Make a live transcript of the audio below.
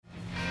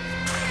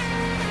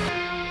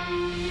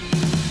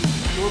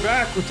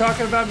back. We're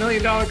talking about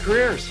million-dollar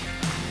careers.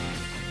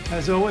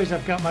 As always,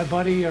 I've got my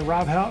buddy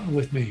Rob Houghton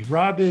with me.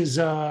 Rob is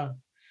the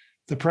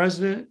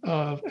president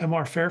of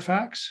MR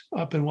Fairfax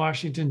up in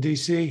Washington,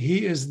 D.C.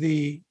 He is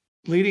the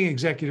leading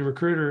executive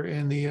recruiter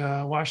in the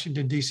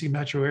Washington, D.C.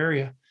 metro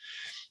area,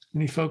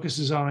 and he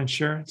focuses on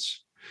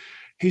insurance.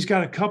 He's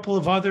got a couple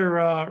of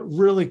other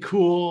really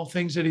cool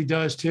things that he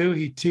does too.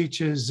 He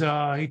teaches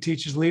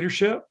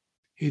leadership.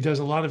 He does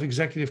a lot of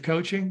executive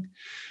coaching,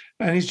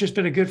 and he's just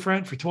been a good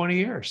friend for 20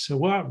 years. So,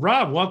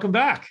 Rob, welcome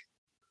back.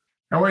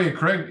 How are you,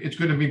 Craig? It's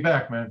good to be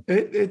back, man.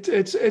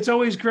 It's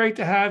always great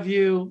to have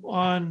you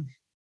on.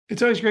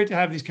 It's always great to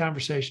have these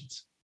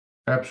conversations.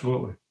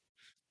 Absolutely.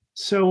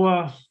 So,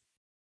 a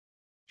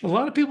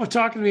lot of people are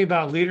talking to me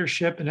about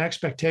leadership and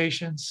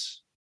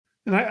expectations.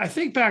 And I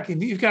think back,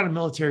 and you've got a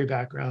military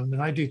background,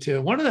 and I do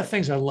too. One of the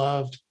things I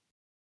loved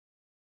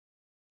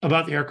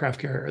about the aircraft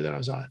carrier that I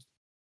was on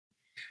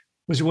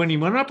was when you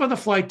went up on the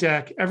flight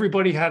deck,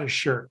 everybody had a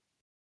shirt,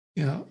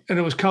 and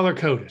it was color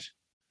coded.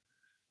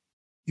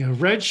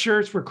 Red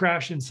shirts were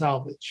crash and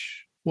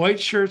salvage. White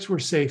shirts were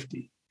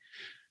safety.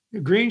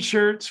 Green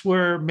shirts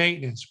were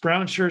maintenance.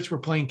 Brown shirts were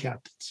plane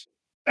captains.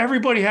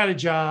 Everybody had a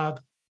job,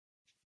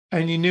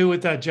 and you knew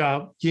what that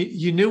job,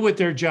 you knew what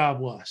their job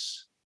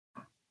was.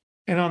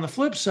 And on the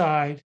flip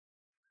side,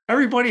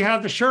 everybody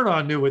had the shirt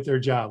on, knew what their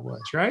job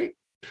was, right?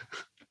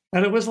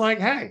 And it was like,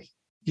 hey,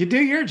 you do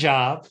your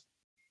job,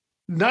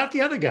 not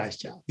the other guy's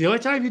job. The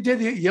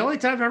only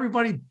time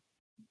everybody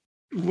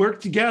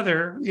worked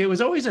together, it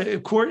was always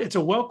it's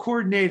a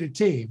well-coordinated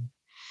team.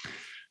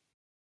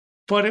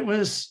 But it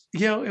was,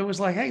 it was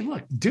like, hey,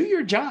 look, do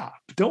your job.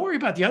 Don't worry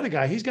about the other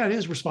guy. He's got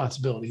his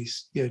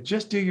responsibilities.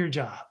 Just do your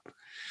job.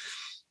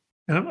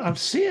 And I'm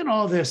seeing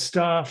all this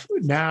stuff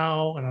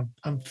now, and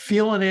I'm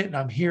feeling it, and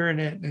I'm hearing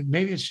it, and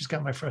maybe it's just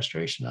got my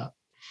frustration up.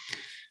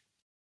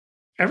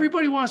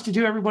 Everybody wants to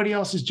do everybody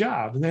else's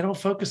job, and they don't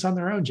focus on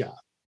their own job.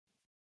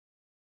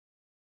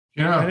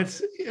 Yeah.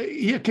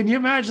 And can you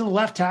imagine the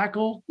left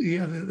tackle?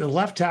 The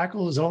left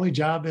tackle, his only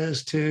job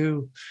is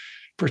to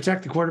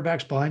protect the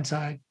quarterback's blind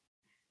side.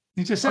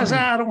 He just says,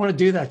 I don't want to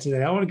do that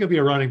today. I want to go be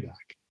a running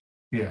back.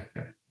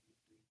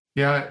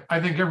 Yeah. I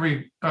think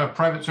every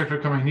private sector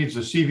company needs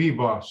a CV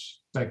boss,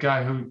 that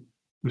guy who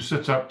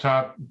sits up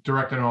top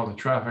directing all the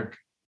traffic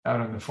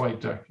out on the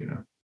flight deck,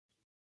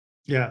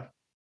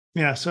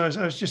 Yeah. So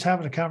I was just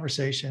having a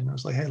conversation. I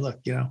was like, hey, look,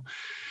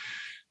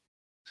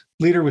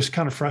 leader was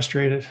kind of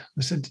frustrated.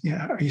 I said,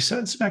 are you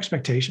setting some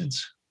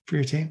expectations for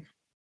your team?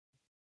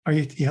 Are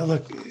you,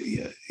 look,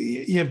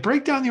 you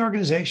break down the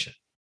organization.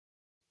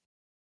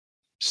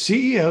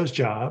 CEO's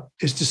job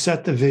is to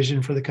set the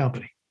vision for the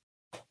company,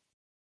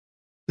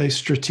 the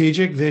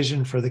strategic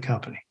vision for the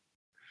company.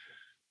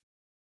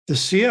 The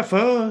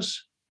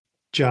CFO's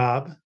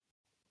job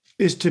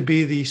is to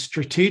be the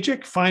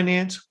strategic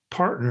finance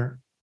partner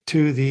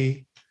to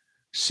the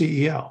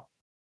CEO.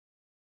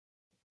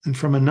 And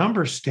from a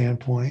numbers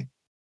standpoint,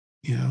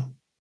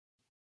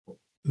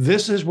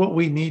 this is what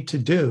we need to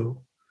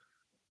do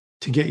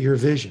to get your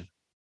vision.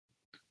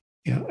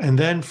 And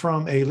then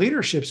from a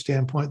leadership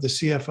standpoint, the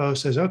CFO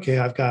says, okay,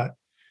 I've got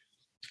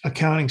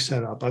accounting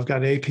set up. I've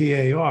got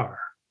APAR.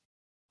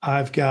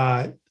 I've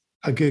got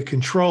a good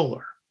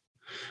controller.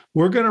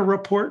 We're going to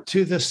report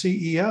to the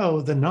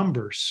CEO the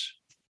numbers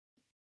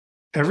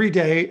every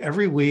day,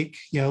 every week,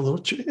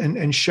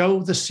 and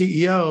show the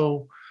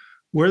CEO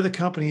where the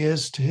company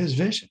is to his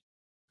vision.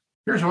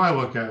 Here's how I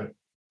look at it.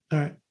 All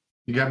right.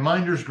 You got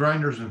minders,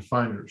 grinders, and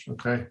finders,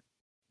 okay?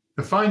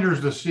 The finder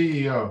is the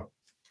CEO.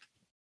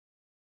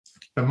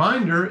 The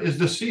minder is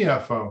the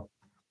CFO.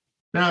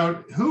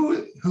 Now,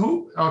 who's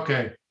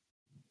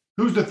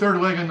the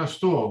third leg in the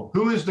stool?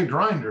 Who is the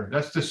grinder?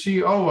 That's the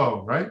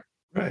COO, right?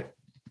 Right.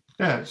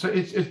 Yeah, so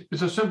it's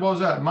as simple as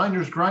that.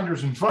 Minders,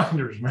 grinders, and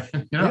finders,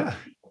 man. Yeah.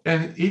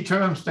 And each of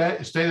them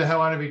stay the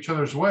hell out of each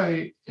other's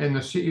way, and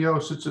the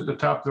CEO sits at the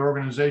top of the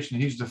organization.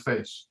 He's the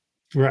face.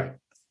 Right.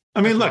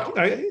 I mean, look,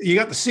 you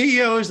got the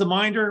CEO as the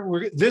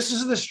minder. This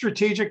is the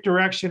strategic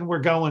direction we're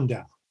going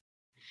down.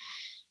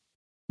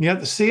 You have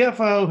the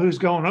CFO who's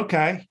going,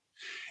 okay,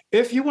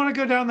 if you want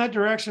to go down that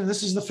direction,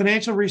 this is the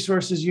financial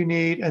resources you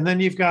need. And then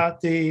you've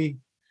got the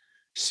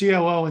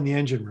COO in the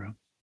engine room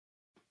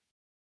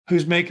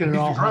who's making it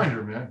all. He's the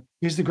grinder, man.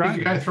 He's the grinder.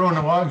 He's the guy throwing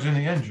the logs in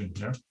the engine.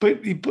 Yeah?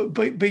 But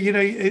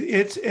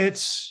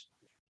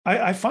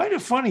I find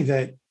it funny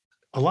that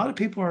a lot of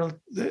people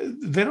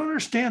they don't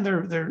understand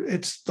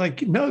it's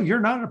like, no, you're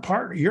not a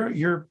partner.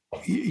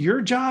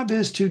 Your job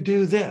is to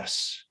do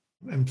this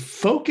and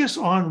focus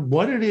on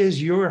what it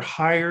is you're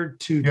hired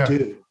to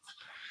do.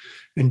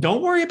 And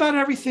don't worry about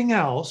everything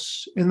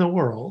else in the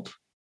world,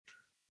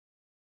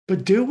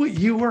 but do what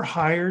you were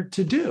hired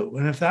to do.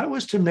 And if that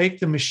was to make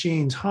the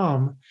machines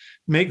hum,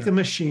 make the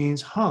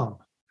machines hum.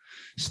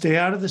 Stay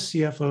out of the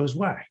CFO's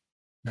way.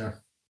 Yeah.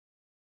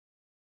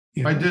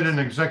 I did an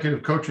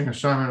executive coaching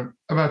assignment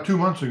about 2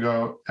 months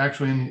ago,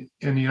 actually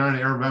in the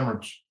United Arab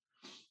Emirates.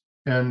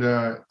 And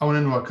I went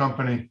into a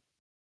company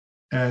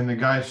and the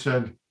guy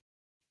said,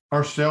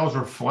 our sales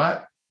are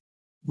flat.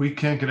 We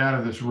can't get out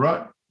of this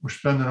rut.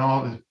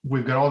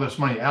 we've got all this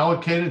money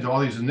allocated to all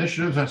these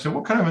initiatives. And I said,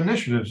 what kind of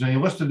initiatives? And he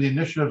listed the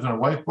initiatives on a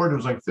whiteboard. There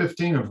was like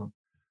 15 of them.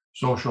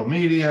 Social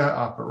media,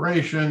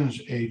 operations,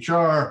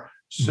 HR,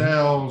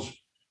 sales,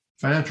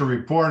 financial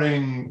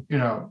reporting,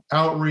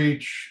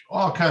 outreach,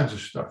 all kinds of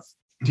stuff,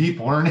 deep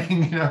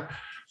learning,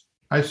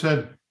 I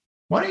said,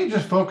 why don't you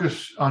just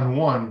focus on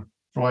one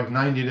for like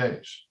 90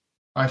 days?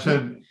 I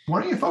said,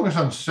 why don't you focus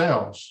on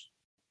sales?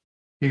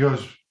 He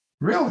goes,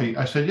 really?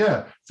 I said,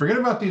 yeah, forget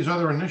about these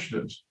other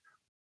initiatives.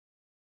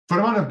 Put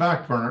them on a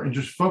back burner and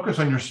just focus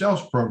on your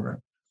sales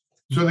program.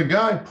 So the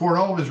guy poured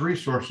all of his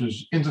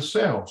resources into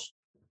sales.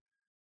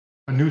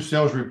 A new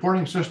sales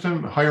reporting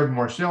system, hired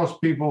more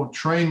salespeople,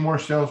 trained more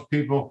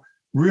salespeople,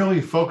 really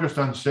focused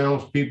on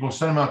salespeople,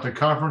 sent them out to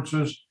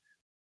conferences.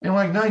 In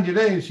like 90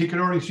 days, he could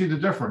already see the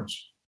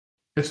difference.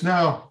 It's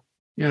now,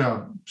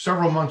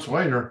 several months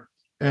later,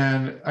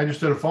 and I just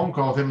did a phone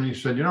call with him and he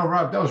said,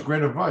 Rob, that was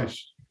great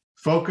advice.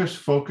 Focus,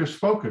 focus,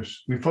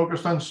 focus. We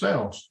focused on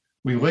sales.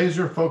 We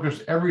laser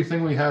focused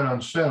everything we had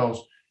on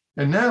sales.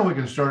 And now we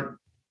can start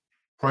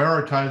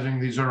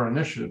prioritizing these other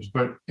initiatives.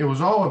 But it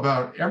was all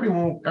about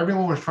everyone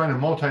was trying to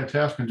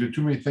multitask and do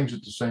too many things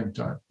at the same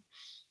time.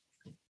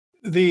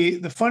 The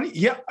funny,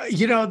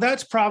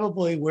 that's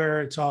probably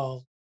where it's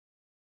all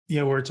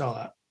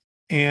at.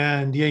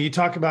 And you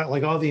talk about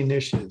like all the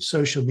initiatives,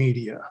 social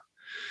media,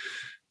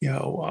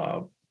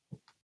 new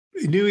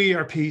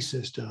ERP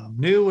system,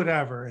 new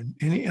whatever.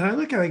 And I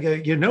look at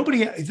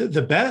it,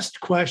 the best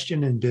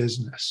question in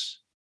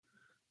business,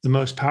 the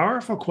most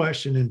powerful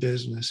question in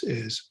business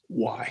is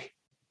why?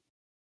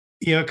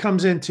 It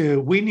comes into,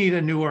 we need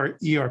a new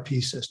ERP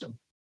system.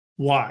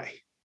 Why?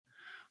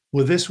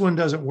 Well, this one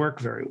doesn't work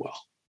very well.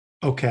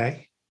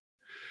 Okay.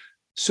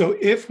 So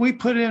if we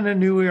put in a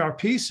new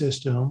ERP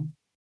system,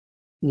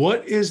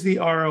 what is the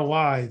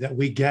ROI that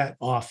we get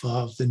off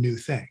of the new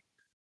thing?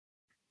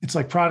 It's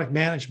like product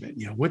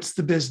management. What's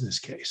the business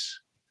case?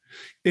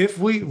 If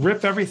we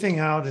rip everything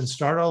out and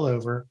start all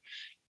over,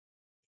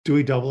 do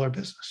we double our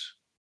business?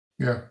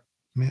 Yeah.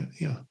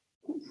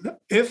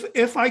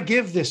 If I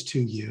give this to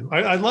you,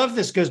 I love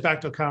this, goes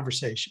back to a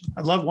conversation.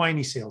 I love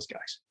whiny sales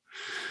guys.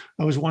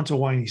 I was once a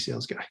whiny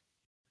sales guy.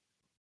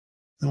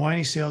 The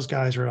whiny sales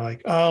guys are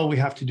like, oh, we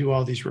have to do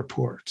all these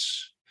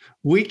reports.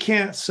 We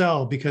can't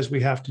sell because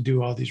we have to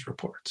do all these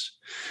reports.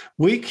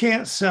 We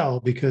can't sell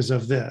because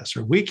of this,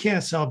 or we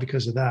can't sell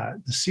because of that.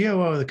 The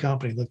COO of the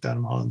company looked at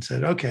them all and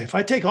said, okay, if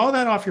I take all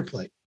that off your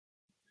plate,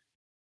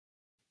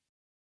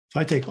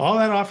 are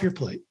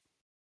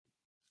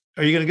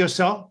you going to go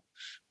sell?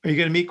 Are you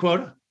going to meet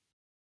quota?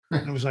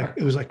 And it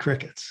was like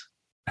crickets.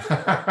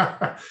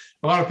 A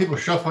lot of people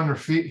shuffling their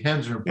feet,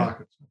 hands in their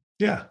pockets.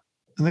 Yeah.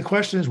 And the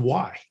question is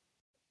why?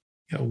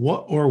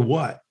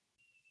 What?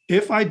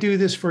 If I do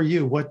this for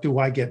you, what do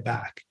I get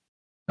back?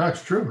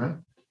 That's true,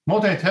 man.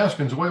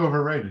 Multitasking is way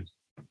overrated.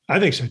 I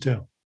think so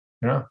too.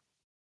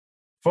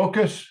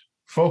 Focus,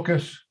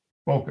 focus,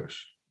 focus.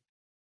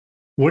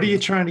 What are you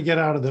trying to get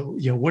out of the,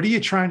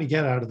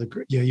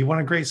 you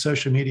want a great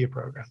social media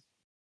program.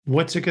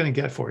 What's it going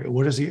to get for you?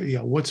 What is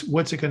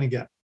what's it going to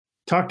get?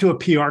 Talked to a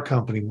PR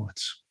company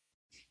once.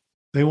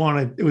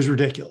 It was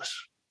ridiculous.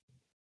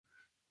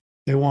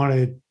 They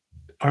wanted,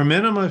 our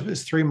minimum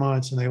is 3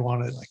 months and they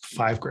wanted like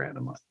 $5,000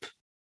 a month.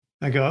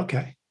 I go,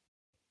 okay.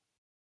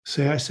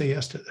 I say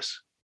yes to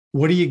this.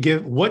 What do you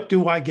give? What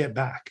do I get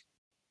back?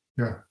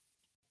 Yeah.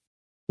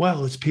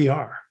 Well, it's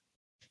PR.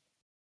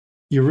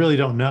 You really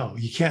don't know.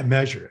 You can't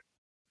measure it.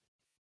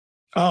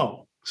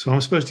 Oh, so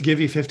I'm supposed to give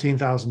you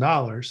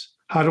 $15,000.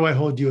 How do I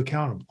hold you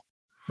accountable?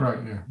 Right.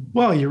 Yeah.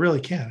 Well, you really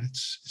can't.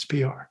 It's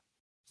PR.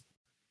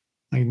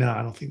 Like, no,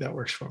 I don't think that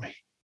works for me.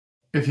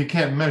 If you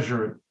can't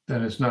measure it,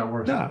 then it's not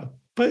worth it. No,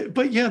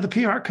 but yeah, the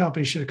PR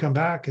company should have come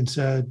back and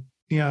said,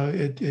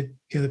 the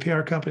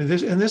PR company,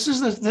 this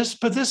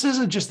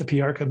isn't just the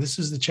PR company. This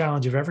is the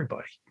challenge of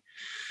everybody.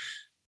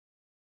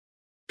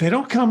 They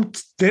don't come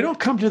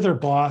to their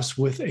boss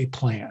with a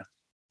plan.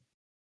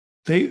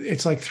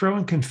 It's like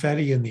throwing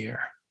confetti in the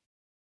air.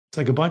 It's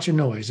like a bunch of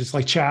noise. It's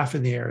like chaff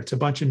in the air. It's a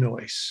bunch of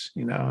noise.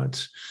 They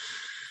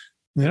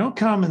don't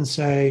come and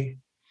say,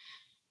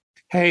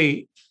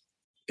 hey,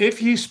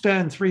 if you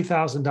spend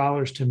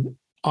 $3,000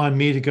 on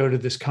me to go to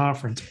this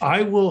conference,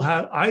 I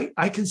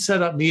can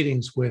set up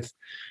meetings with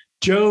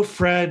Joe,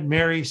 Fred,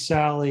 Mary,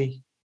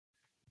 Sally,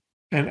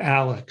 and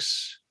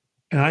Alex.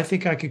 And I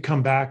think I could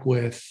come back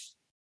with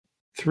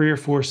 3 or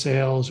 4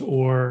 sales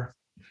or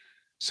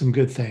some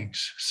good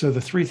things. So the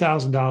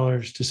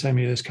 $3,000 to send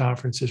me to this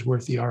conference is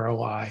worth the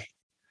ROI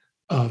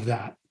of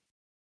that.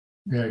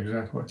 Yeah,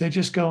 exactly. They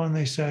just go and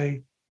they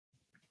say,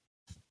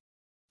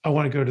 I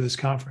want to go to this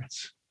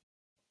conference.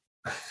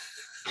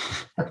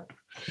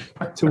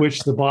 To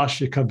which the boss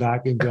should come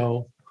back and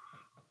go,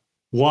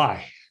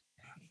 why?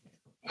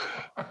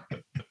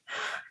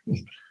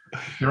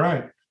 You're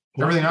right.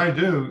 Everything I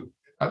do,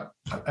 I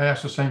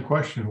ask the same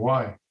question,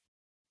 why?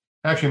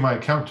 Actually, my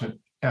accountant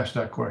asked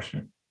that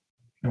question.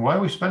 And why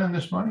are we spending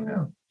this money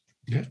now?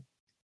 Yeah.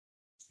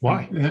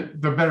 Why?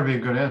 There better be a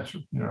good answer,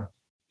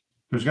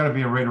 there's got to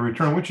be a rate of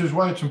return, which is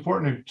why it's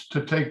important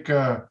to take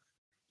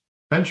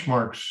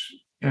benchmarks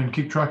and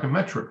keep track of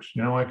metrics.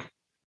 Like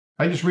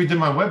I just redid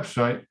my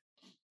website,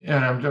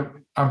 and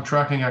I'm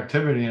tracking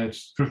activity, and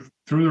it's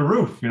through the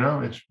roof.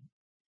 It's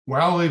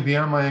wildly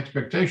beyond my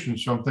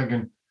expectations. So I'm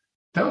thinking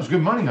that was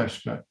good money I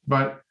spent,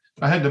 but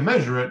I had to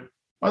measure it.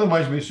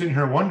 Otherwise, I'd be sitting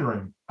here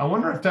wondering, I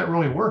wonder if that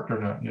really worked or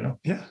not.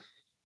 Yeah.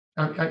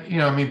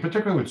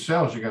 Particularly with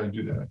sales, you got to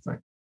do that, I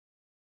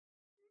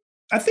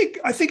think.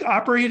 I think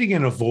operating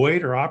in a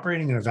void or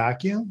operating in a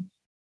vacuum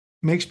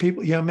makes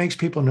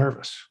people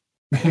nervous.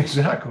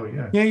 Exactly.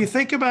 Yeah. Yeah. You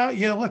think about,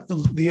 look,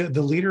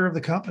 the leader of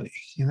the company,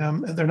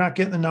 they're not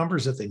getting the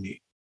numbers that they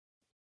need.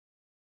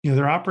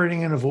 They're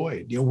operating in a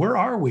void. Where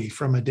are we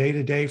from a day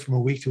to day, from a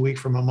week to week,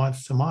 from a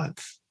month to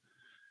month?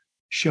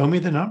 Show me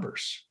the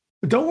numbers.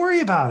 But don't worry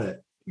about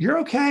it. You're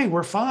okay.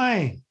 We're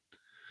fine.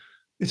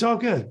 It's all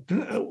good.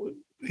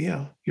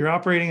 You're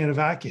operating in a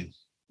vacuum.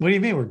 What do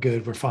you mean we're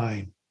good? We're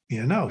fine.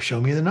 No,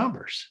 show me the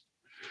numbers.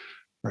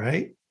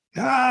 Right?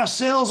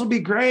 Sales will be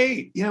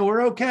great.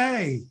 We're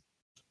okay.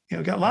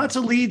 Got lots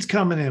of leads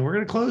coming in. We're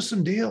going to close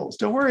some deals.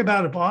 Don't worry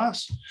about it,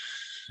 boss.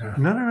 Yeah.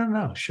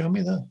 No. Show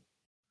me the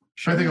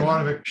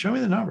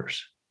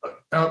numbers.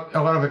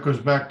 A lot of it goes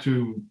back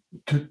to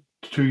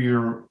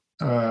your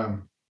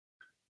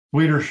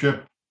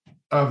leadership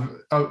of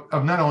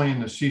not only in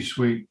the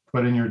C-suite,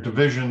 but in your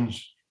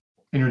divisions,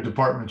 in your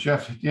departments. You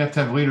have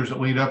to have leaders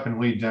that lead up and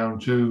lead down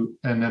too,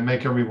 and then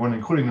make everyone,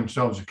 including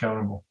themselves,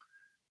 accountable.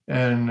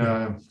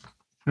 And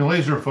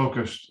laser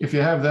focused. If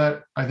you have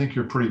that, I think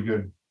you're pretty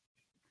good.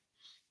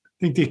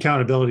 I think the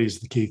accountability is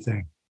the key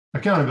thing.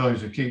 Accountability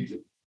is the key.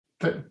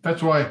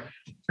 That's why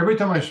every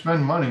time I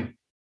spend money,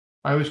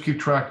 I always keep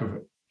track of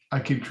it. I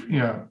keep,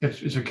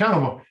 it's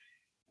accountable.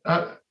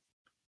 I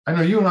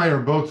know you and I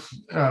are both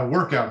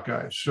workout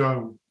guys.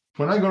 So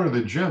when I go to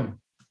the gym,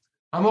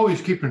 I'm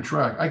always keeping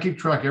track. I keep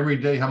track every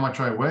day how much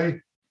I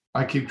weigh.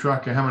 I keep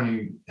track of how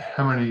many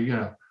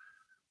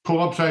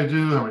pull-ups I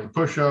do, how many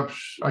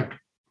push-ups.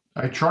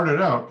 I chart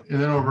it out,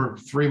 and then over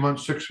 3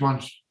 months, 6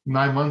 months,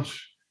 9 months,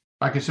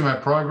 I can see my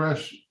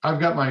progress. I've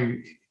got my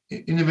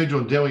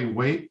individual daily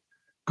weight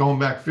going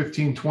back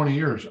 15, 20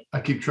 years. I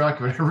keep track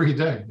of it every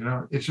day.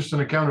 It's just an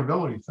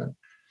accountability thing.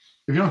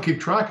 If you don't keep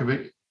track of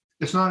it,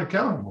 it's not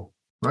accountable,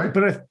 right?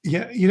 But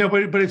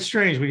but it's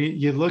strange when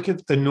you look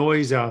at the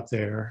noise out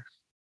there.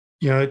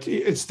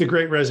 It's the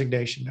Great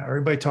Resignation now.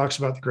 Everybody talks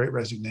about the Great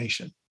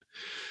Resignation.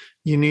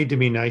 You need to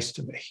be nice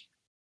to me.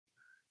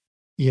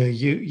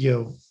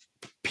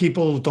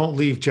 People don't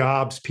leave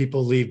jobs.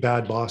 People leave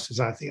bad bosses.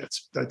 I think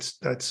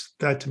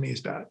that to me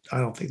is bad. I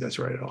don't think that's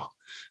right at all.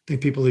 I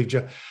think people leave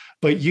jobs,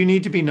 but you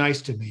need to be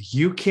nice to me.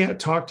 You can't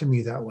talk to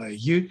me that way.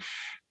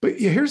 But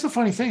here's the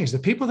funny thing: is the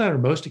people that are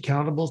most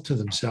accountable to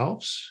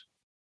themselves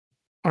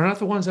are not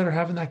the ones that are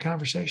having that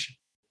conversation.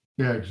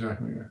 Yeah,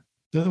 exactly. Yeah.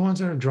 They're the ones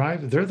that are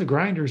driving. They're the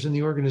grinders in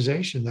the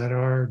organization that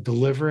are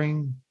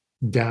delivering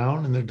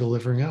down and they're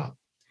delivering up,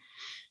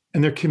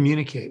 and they're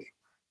communicating.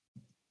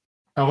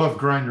 I love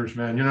grinders,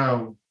 man.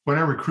 When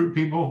I recruit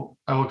people,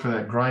 I look for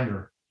that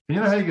grinder. And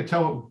you know how you can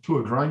tell who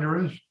a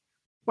grinder is?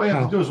 All you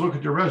have to do is look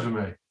at your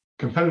resume.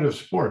 Competitive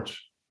sports,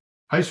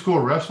 high school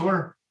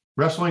wrestler,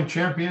 wrestling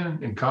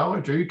champion in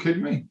college. Are you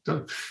kidding me?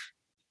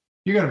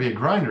 You got to be a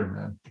grinder,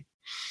 man.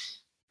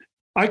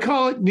 I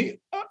call it,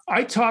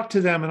 I talk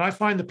to them and I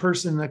find the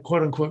person that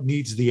quote unquote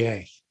needs the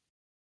A.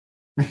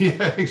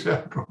 Yeah,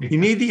 exactly. You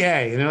need the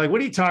A. And they're like,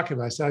 what are you talking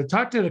about? So I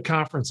talked at a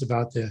conference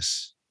about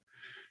this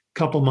a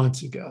couple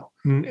months ago.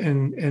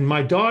 And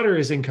my daughter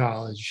is in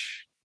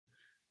college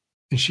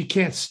and she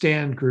can't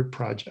stand group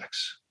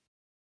projects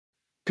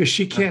because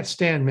she can't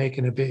stand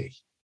making a B.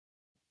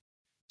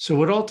 So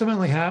what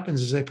ultimately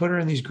happens is they put her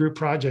in these group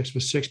projects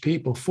with 6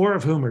 people, 4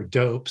 of whom are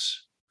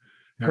dopes,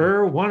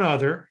 her, one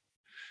other,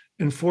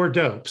 and 4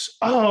 dopes.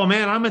 Oh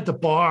man, I'm at the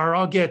bar.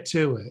 I'll get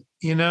to it.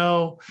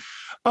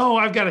 Oh,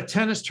 I've got a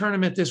tennis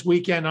tournament this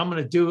weekend. I'm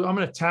going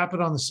to tap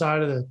it on the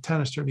side of the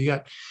tennis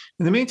tournament.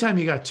 In the meantime,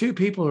 you got 2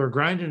 people who are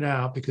grinding it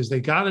out because they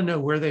got to know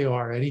where they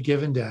are any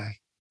given day.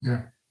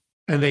 Yeah.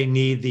 And they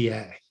need the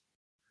A.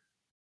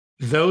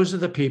 Those are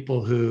the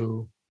people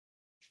who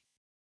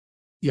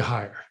you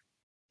hire.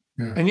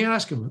 Yeah. And you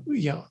ask them,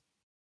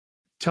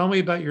 tell me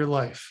about your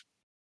life.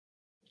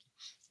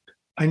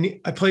 I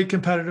played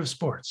competitive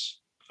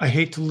sports. I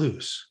hate to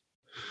lose.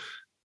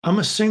 I'm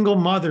a single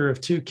mother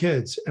of 2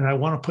 kids, and I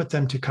want to put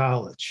them to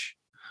college.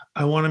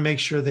 I want to make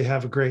sure they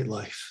have a great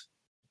life.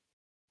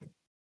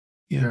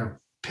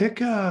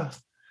 Pick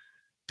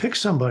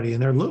somebody,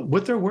 and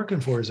what they're working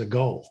for is a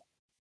goal,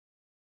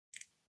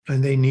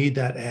 and they need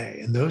that A.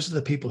 And those are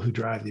the people who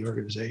drive the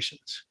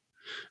organizations,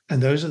 and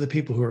those are the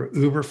people who are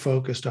uber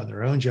focused on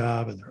their own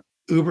job, and they're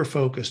uber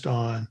focused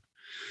on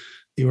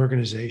the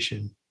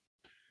organization,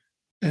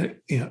 and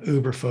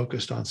uber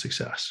focused on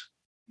success.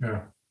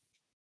 Yeah.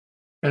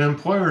 And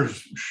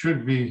employers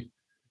should be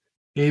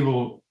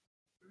able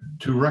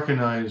to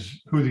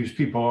recognize who these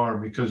people are,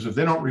 because if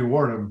they don't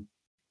reward them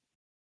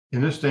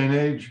in this day and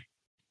age,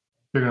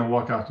 they're going to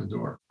walk out the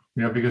door.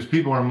 Because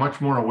people are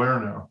much more aware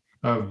now.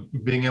 of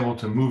being able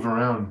to move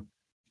around.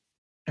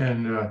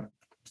 And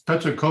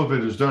that's what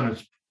COVID has done.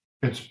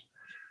 It's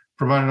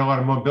provided a lot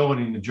of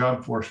mobility in the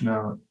job force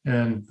now.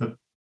 And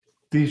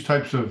these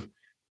types of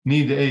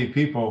need to aid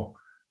people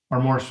are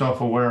more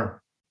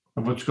self-aware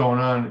of what's going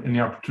on and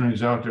the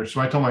opportunities out there.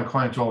 So I tell my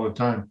clients all the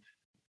time,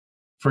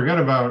 forget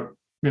about,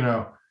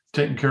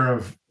 taking care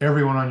of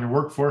everyone on your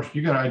workforce.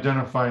 You got to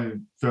identify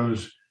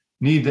those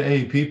need to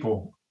aid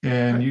people,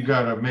 and you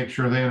got to make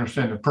sure they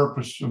understand the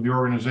purpose of the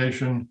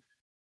organization.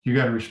 You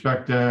got to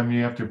respect them.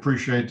 You have to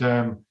appreciate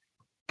them,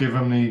 give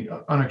them the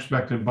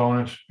unexpected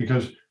bonus,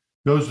 because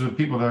those are the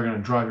people that are going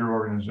to drive your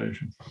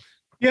organization.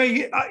 Yeah.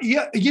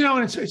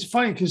 And it's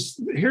funny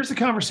because here's the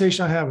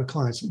conversation I have with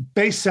clients: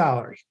 base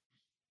salary,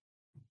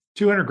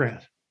 200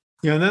 grand.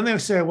 And then they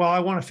say, well, I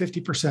want a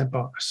 50%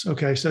 bonus.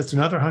 Okay. So that's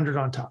another 100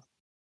 on top.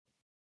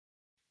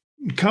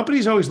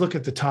 Companies always look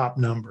at the top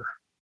number.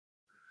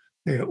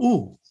 They go,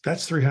 ooh,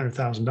 that's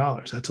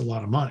 $300,000. That's a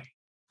lot of money.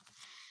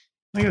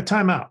 I go,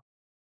 time out.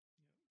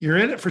 You're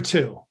in it for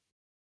two.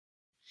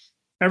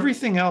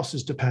 Everything else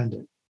is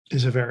dependent,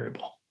 is a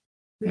variable.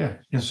 Yeah,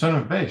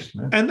 incentive based,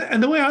 man.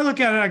 And the way I look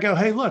at it, I go,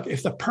 hey, look,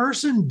 if the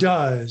person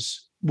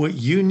does what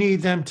you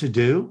need them to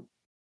do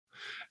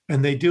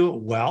and they do it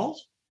well,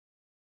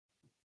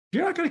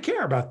 you're not going to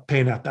care about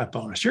paying out that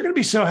bonus. You're going to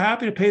be so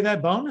happy to pay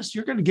that bonus,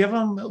 you're going to give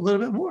them a little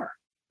bit more.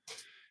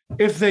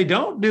 If they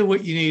don't do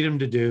what you need them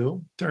to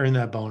do to earn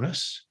that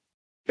bonus,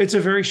 it's a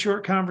very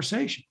short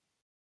conversation.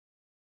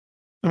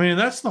 I mean,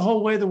 that's the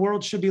whole way the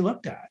world should be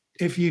looked at.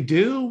 If you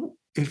do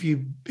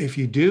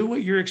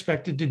what you're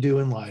expected to do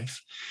in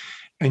life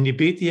and you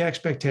beat the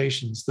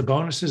expectations, the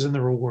bonuses and the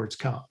rewards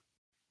come.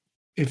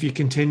 If you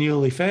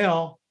continually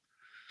fail,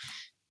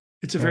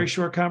 it's a very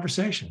short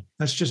conversation.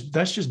 That's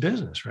just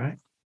business, right?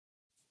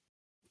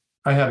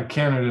 I had a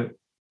candidate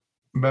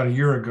about a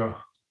year ago.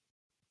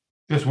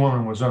 This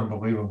woman was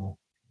unbelievable.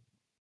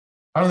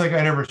 I don't think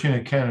I'd ever seen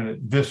a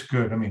candidate this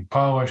good. I mean,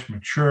 polished,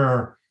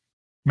 mature,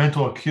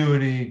 mental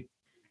acuity,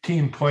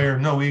 team player,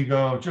 no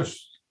ego,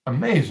 just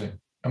amazing,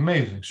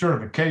 amazing.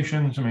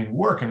 Certifications, I mean,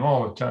 working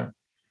all the time.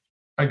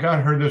 I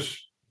got her this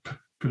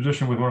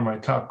position with one of my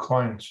top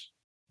clients.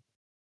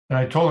 And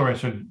I told her, I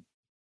said,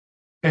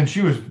 and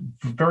she was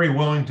very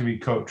willing to be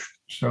coached.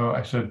 So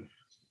I said,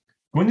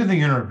 go into the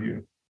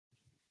interview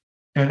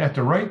and at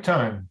the right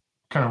time,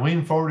 kind of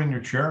lean forward in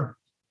your chair,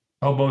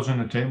 elbows on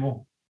the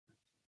table,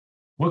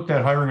 look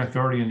that hiring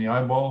authority in the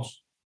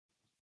eyeballs,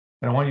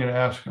 and I want you to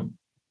ask them,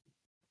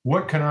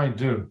 what can I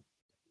do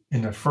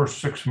in the first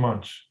 6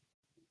 months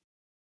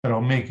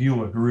that'll make you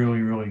look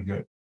really, really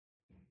good?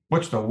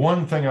 What's the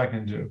one thing I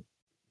can do?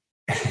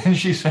 And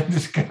she said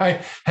this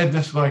guy had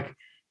this like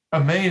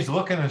amazed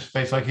look in his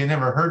face, like he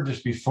never heard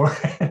this before.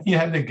 And he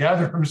had to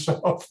gather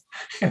himself.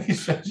 And he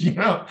says,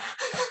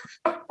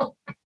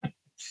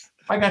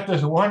 I got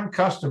this one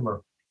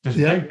customer, this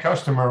big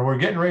customer. We're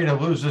getting ready to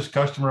lose this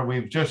customer.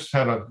 We've just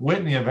had a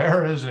litany of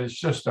errors. It's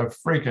just a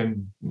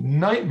freaking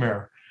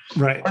nightmare.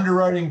 Right.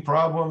 Underwriting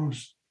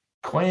problems,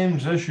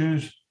 claims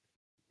issues.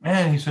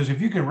 Man, he says,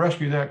 if you could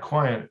rescue that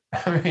client,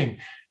 I mean,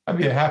 I'd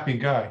be a happy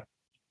guy.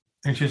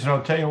 And she said,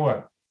 I'll tell you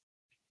what,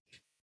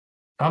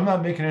 I'm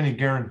not making any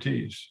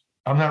guarantees.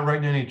 I'm not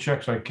writing any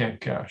checks I can't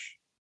cash.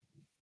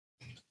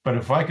 But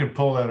if I could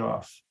pull that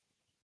off,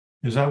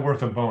 is that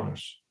worth a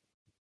bonus?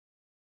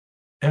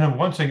 And then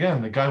once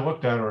again, the guy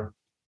looked at her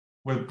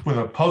with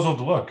a puzzled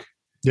look.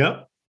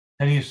 Yep.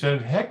 And he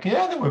said, heck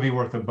yeah, that would be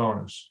worth a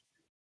bonus.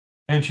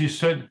 And she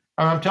said,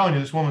 I'm telling you,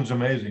 this woman's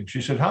amazing.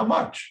 She said, how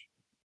much?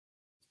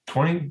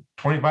 20,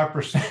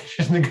 25%.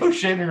 She's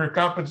negotiating her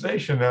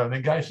compensation now. And the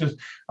guy says,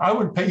 I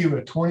would pay you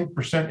a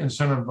 20%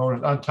 incentive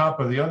bonus on top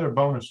of the other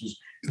bonuses.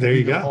 There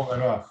you go. Pull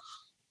that off.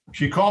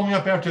 She called me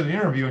up after the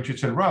interview and she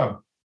said, Rob,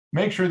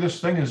 make sure this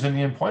thing is in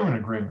the employment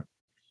agreement.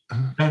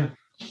 And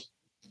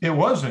it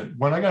wasn't.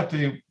 When I got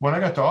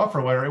the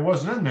offer letter, it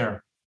wasn't in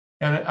there.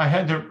 And I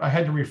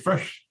had to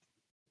refresh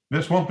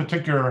this one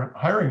particular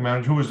hiring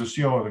manager, who was the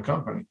CEO of the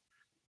company,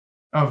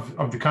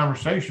 of the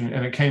conversation,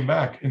 and it came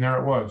back, and there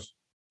it was.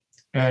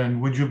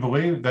 And would you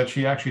believe that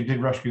she actually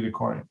did rescue the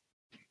client?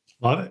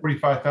 Love it.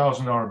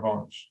 $45,000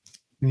 bonus.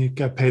 And you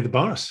got to pay the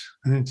bonus.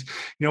 And it's,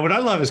 what I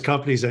love is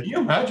companies that. Can you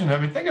imagine? I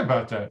mean, think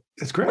about that.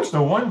 It's great. What's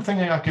the one thing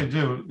I could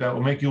do that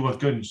will make you look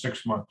good in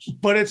 6 months?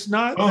 But it's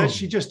not that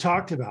she just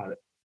talked about it.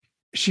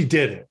 She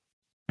did it.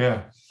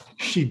 Yeah.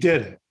 She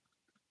did it.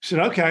 She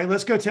said, okay,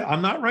 let's go.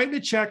 I'm not writing a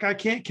check I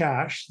can't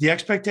cash. The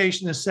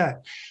expectation is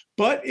set.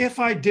 But if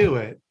I do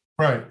it.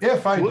 Right.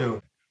 If I do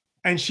it.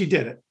 And she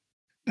did it.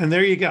 And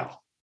there you go.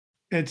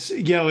 It's,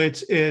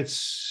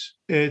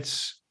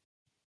 it's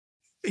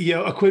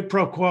a quid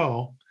pro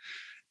quo,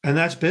 and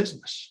that's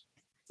business.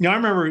 I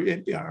remember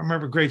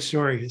a great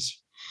story is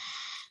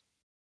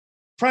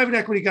private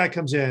equity guy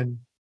comes in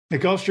at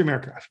Gulfstream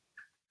Aircraft.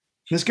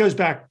 This goes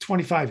back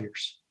 25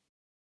 years.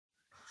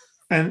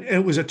 And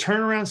it was a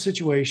turnaround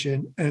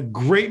situation, a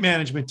great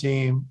management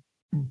team,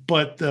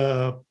 but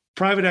the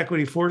private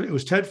equity, it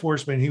was Ted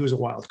Forsman. He was a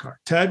wild card.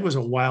 Ted was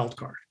a wild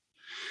card.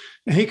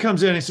 And he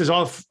comes in and he says,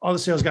 all the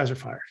sales guys are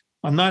fired.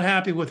 I'm not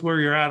happy with where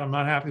you're at. I'm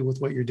not happy with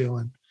what you're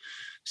doing.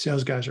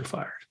 Sales guys are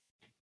fired.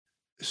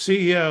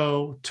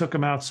 CEO took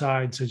him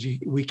outside and said,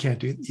 we can't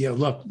do,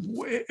 look,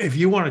 if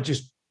you want to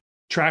just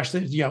trash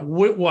things,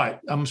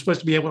 what? I'm supposed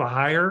to be able to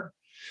hire?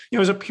 It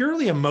was a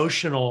purely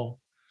emotional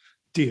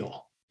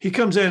deal. He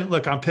comes in,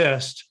 look, I'm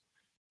pissed.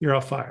 You're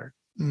all fired.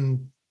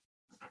 And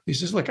he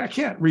says, look, I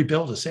can't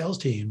rebuild a sales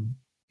team,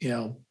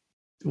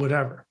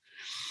 whatever.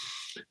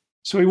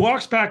 So he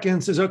walks back in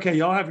and says, okay,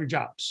 y'all have your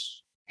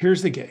jobs.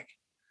 Here's the gig.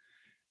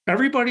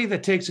 Everybody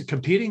that takes a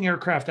competing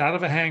aircraft out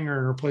of a hangar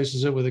and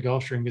replaces it with a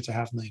Gulfstream gets a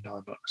 $500,000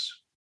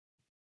 bonus.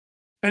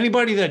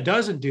 Anybody that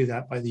doesn't do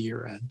that by the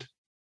year end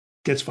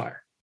gets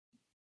fired.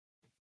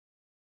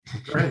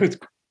 Right.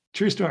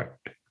 True story.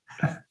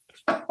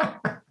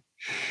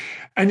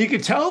 And you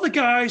could tell the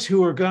guys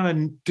who are going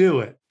to do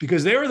it,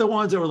 because they were the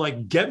ones that were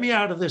like, get me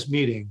out of this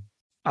meeting.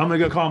 I'm going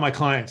to go call my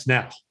clients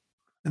now.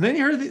 And then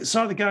you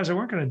saw the guys that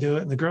weren't going to do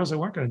it and the girls that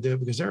weren't going to do it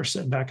because they were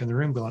sitting back in the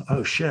room going,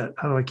 oh shit,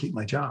 how do I keep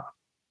my job?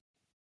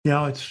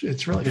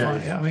 It's really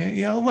fun. I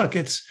mean, look,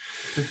 it's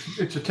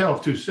a tale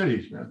of two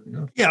cities,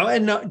 man. Yeah.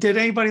 And did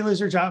anybody lose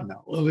their job?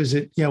 No. Was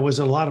it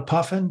a lot of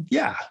puffing?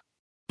 Yeah.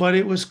 But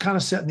it was kind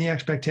of setting the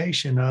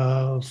expectation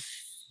of,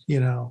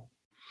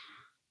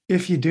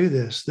 if you do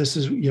this, this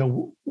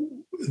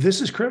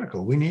is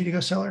critical. We need to go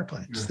sell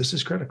airplanes. Yeah. This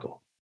is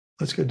critical.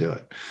 Let's go do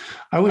it.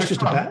 I was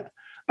just a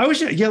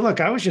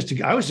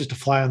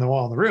fly on the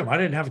wall in the room. I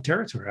didn't have a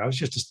territory. I was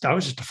just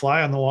a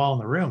fly on the wall in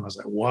the room. I was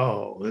like,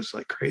 whoa, this is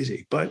like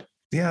crazy. But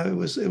yeah, it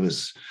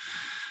was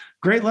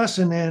great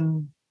lesson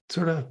in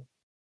sort of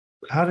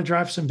how to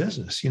drive some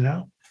business,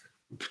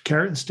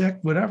 carrot and stick,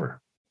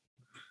 whatever.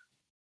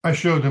 I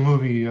showed the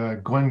movie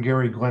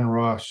Glenn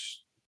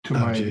Ross to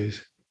my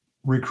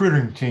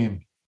recruiting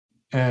team.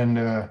 And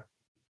I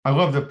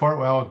love the part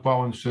where Alec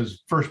Baldwin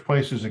says, first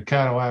place is a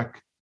Cadillac,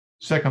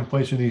 second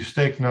place are these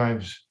steak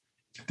knives,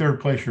 third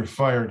place you're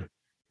fired.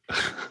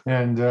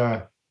 And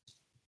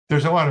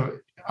there's a lot of,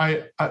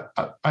 I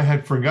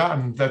had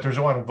forgotten that there's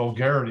a lot of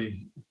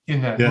vulgarity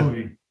in that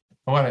movie,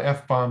 a lot of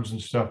F-bombs and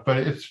stuff, but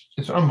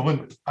it's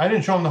unbelievable. I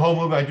didn't show him the whole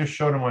movie. I just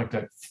showed him like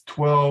that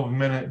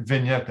 12-minute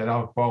vignette that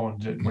Alec Baldwin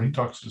did when he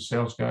talks to the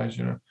sales guys,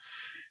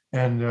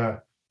 and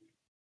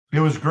it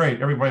was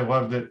great. Everybody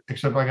loved it,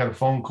 except I got a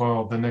phone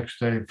call the next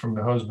day from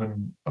the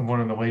husband of one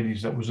of the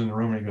ladies that was in the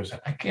room. And he goes,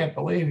 I can't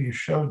believe you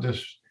showed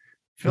this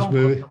film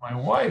to my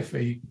wife. Are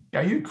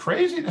you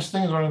crazy? This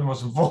thing is one of the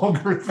most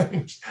vulgar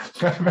things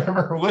I've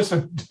ever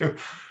listened to.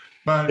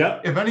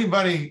 But if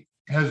anybody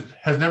has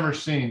never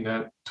seen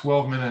that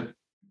 12-minute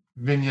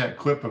vignette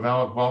clip of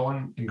Alec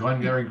Baldwin and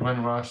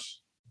Glenn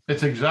Ross,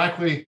 it's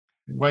exactly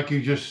like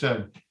you just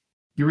said.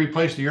 You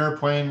replace the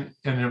airplane,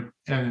 and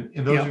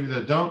those of you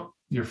that don't,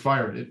 you're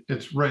fired.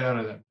 It's right out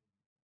of that.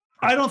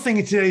 I don't think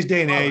in today's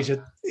day and age, I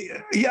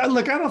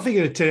don't think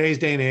in today's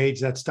day and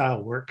age that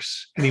style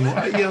works anymore.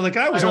 Like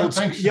I was old.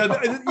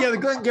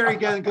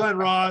 The Glenn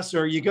Ross,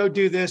 or you go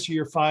do this or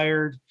you're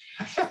fired.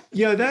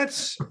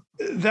 That's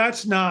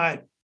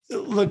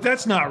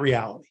not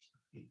reality.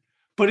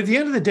 But at the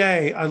end of the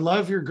day, I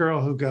love your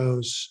girl who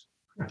goes,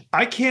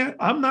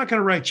 I'm not going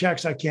to write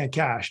checks I can't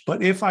cash,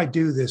 but if I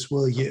do this,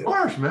 will you? Of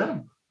course,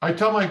 man. I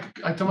tell my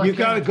you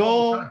got a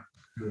goal.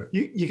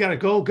 You got to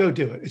go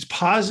do it. It's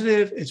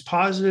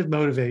positive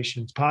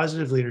motivation. It's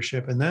positive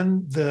leadership. And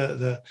then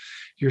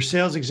your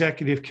sales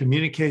executive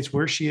communicates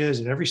where she is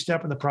at every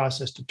step in the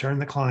process to turn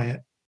the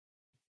client.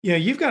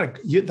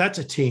 That's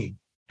a team.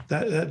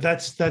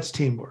 That's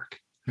teamwork.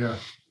 Yeah.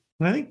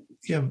 And I think,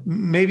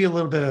 maybe a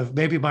little bit of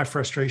my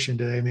frustration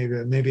today,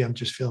 maybe I'm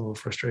just feeling a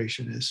little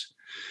frustration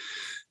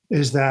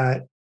is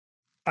that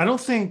I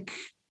don't think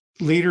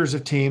leaders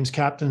of teams,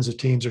 captains of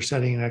teams are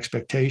setting an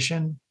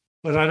expectation,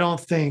 but I don't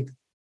think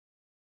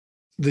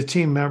the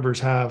team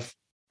members are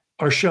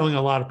showing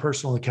a lot of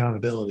personal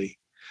accountability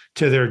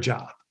to their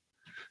job.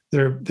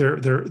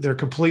 They're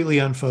completely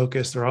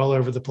unfocused. They're all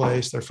over the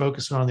place. They're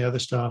focusing on the other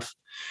stuff.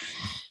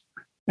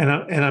 And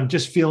I'm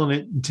just feeling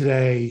it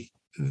today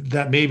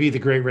that maybe the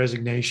great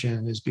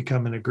resignation will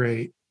become a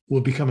great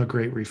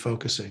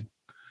refocusing.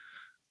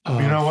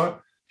 You know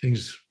what?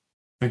 Things.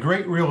 The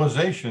great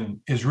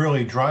realization is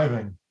really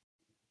driving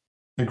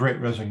the great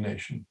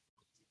resignation.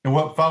 And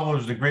what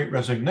follows the great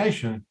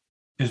resignation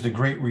is the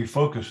great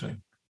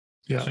refocusing.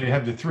 Yeah. So you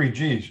have the 3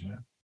 Gs,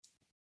 man.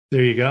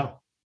 There you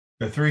go.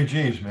 The 3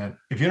 Gs, man.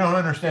 If you don't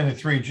understand the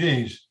 3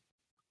 Gs,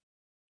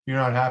 you're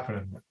not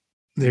happening.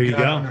 There you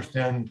go.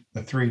 Understand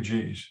the 3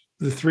 Gs.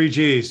 The 3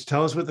 Gs.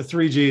 Tell us what the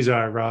 3 Gs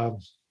are,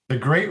 Rob. The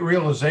great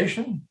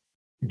realization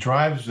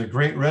drives the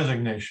great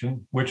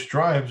resignation, which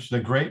drives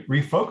the great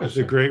refocusing.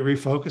 The great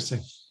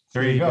refocusing.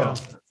 There you go.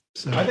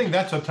 So I think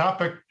that's a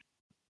topic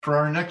for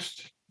our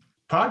next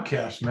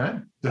podcast,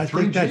 man. The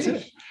 3 Gs. That's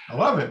it. I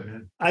love it,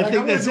 man. I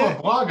think that's it. I'm going to do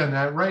a blog on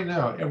that right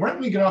now. And when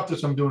we get off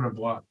this, I'm doing a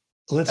blog.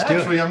 Let's do it.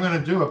 Actually, I'm going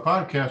to do a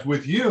podcast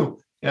with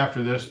you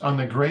after this on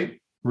the great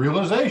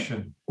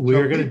realization.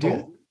 We're going to do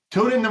it.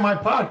 Tune into my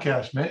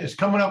podcast, man. It's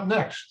coming up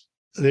next.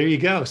 There you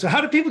go. So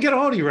how do people get a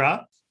hold of you,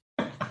 Rob?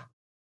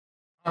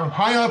 I'm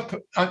high up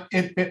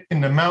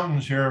in the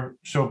mountains here,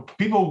 so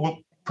people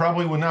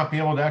would not be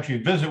able to actually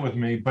visit with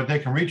me, but they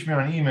can reach me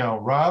on email,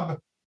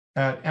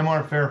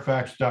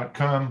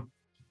 rob@mrfairfax.com,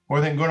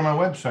 or they can go to my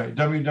website,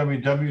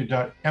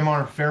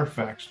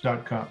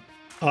 www.mrfairfax.com.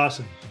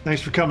 Awesome.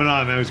 Thanks for coming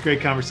on, man. It was a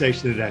great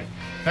conversation today.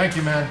 Thank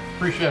you, man.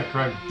 Appreciate it,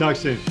 Craig. Talk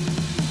soon.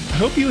 I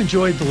hope you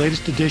enjoyed the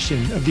latest edition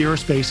of the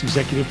Aerospace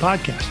Executive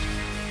Podcast.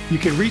 You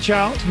can reach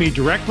out to me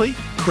directly,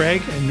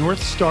 Craig at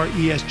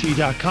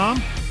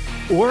northstaresg.com,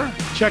 or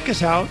check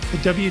us out at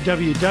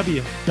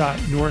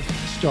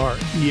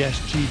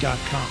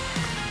www.northstaresg.com.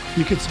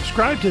 You can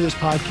subscribe to this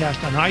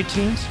podcast on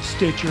iTunes,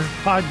 Stitcher,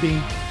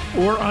 Podbean,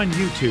 or on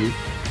YouTube.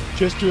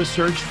 Just do a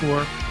search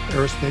for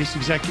Aerospace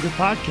Executive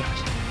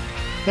Podcast.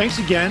 Thanks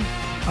again.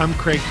 I'm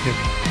Craig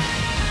Piven.